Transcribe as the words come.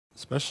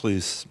especially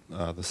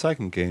the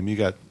second game. You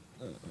got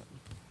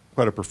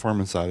quite a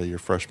performance out of your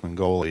freshman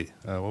goalie.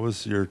 What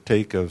was your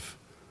take of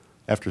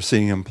after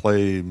seeing him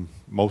play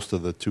most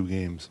of the two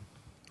games?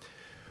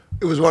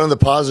 It was one of the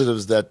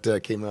positives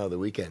that came out of the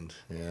weekend,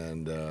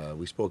 and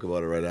we spoke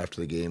about it right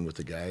after the game with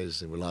the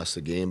guys. We lost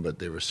the game, but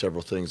there were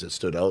several things that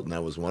stood out, and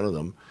that was one of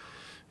them.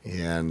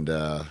 And,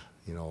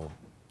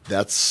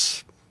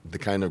 that's the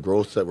kind of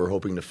growth that we're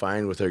hoping to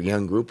find with our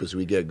young group as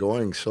we get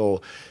going.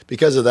 So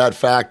because of that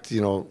fact,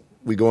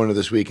 we go into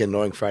this weekend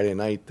knowing Friday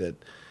night that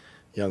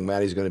young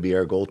Maddie's going to be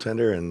our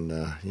goaltender and,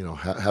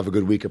 have a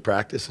good week of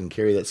practice and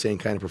carry that same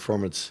kind of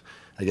performance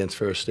against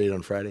Ferris State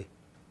on Friday.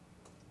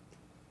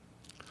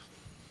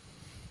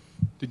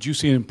 Did you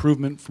see an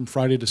improvement from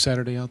Friday to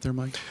Saturday out there,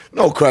 Mike?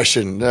 No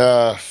question.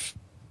 The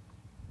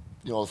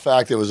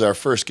fact it was our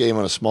first game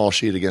on a small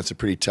sheet against a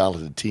pretty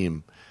talented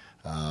team,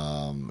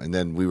 and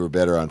then we were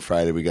better on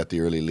Friday. We got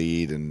the early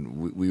lead,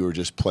 and we were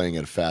just playing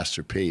at a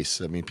faster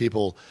pace. I mean,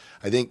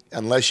 I think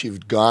unless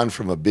you've gone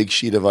from a big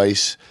sheet of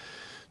ice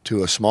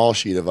to a small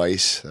sheet of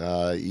ice,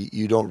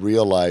 you don't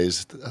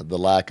realize the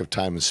lack of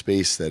time and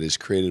space that is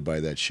created by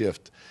that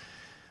shift.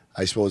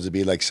 I suppose it'd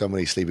be like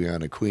somebody sleeping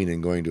on a queen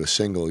and going to a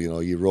single.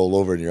 You roll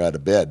over and you're out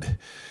of bed.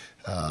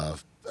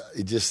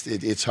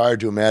 It's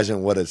hard to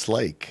imagine what it's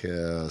like.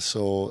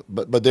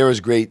 But there was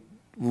great.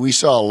 We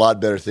saw a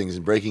lot better things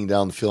in breaking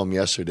down the film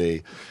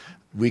yesterday.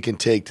 We can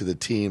take to the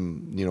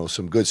team,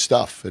 some good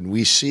stuff. And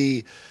we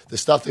see the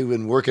stuff they've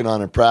been working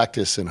on in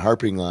practice and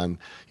harping on,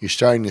 you're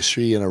starting to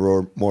see on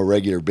a more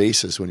regular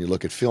basis when you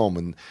look at film.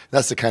 And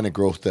that's the kind of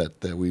growth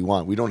that we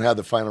want. We don't have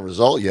the final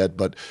result yet,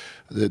 but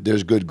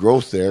there's good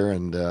growth there,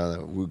 and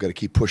we've got to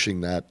keep pushing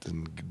that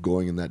and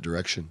going in that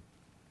direction.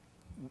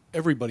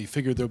 Everybody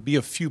figured there'll be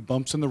a few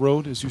bumps in the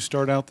road as you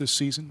start out this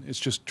season. It's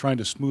just trying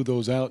to smooth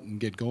those out and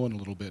get going a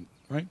little bit,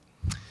 right?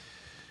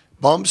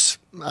 Bumps,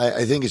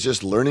 I think it's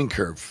just learning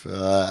curve.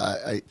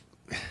 With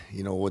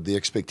the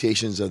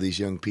expectations of these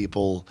young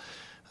people,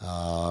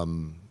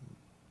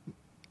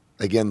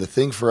 again, the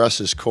thing for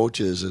us as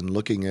coaches and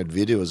looking at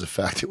video is the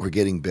fact that we're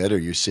getting better.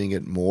 You're seeing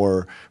it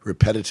more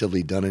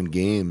repetitively done in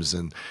games,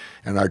 and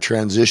our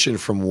transition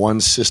from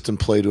one system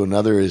play to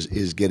another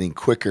is getting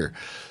quicker.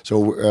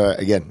 So,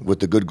 again, with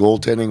the good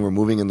goaltending, we're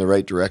moving in the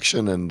right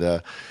direction,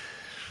 and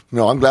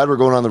I'm glad we're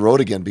going on the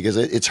road again because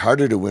it's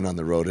harder to win on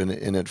the road,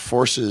 and it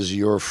forces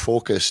your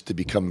focus to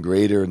become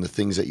greater in the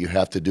things that you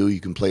have to do.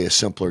 You can play a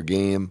simpler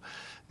game,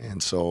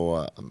 and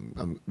so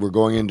we're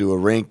going into a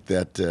rink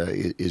that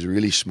is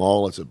really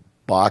small. It's a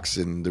box,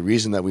 and the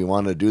reason that we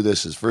want to do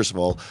this is, first of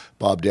all,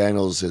 Bob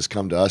Daniels has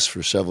come to us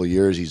for several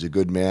years. He's a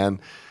good man.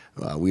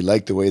 We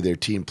like the way their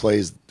team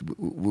plays.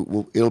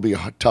 It'll be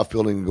a tough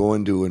building to go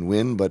into and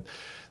win, but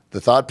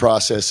the thought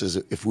process is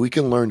if we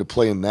can learn to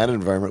play in that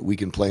environment, we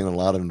can play in a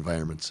lot of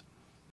environments.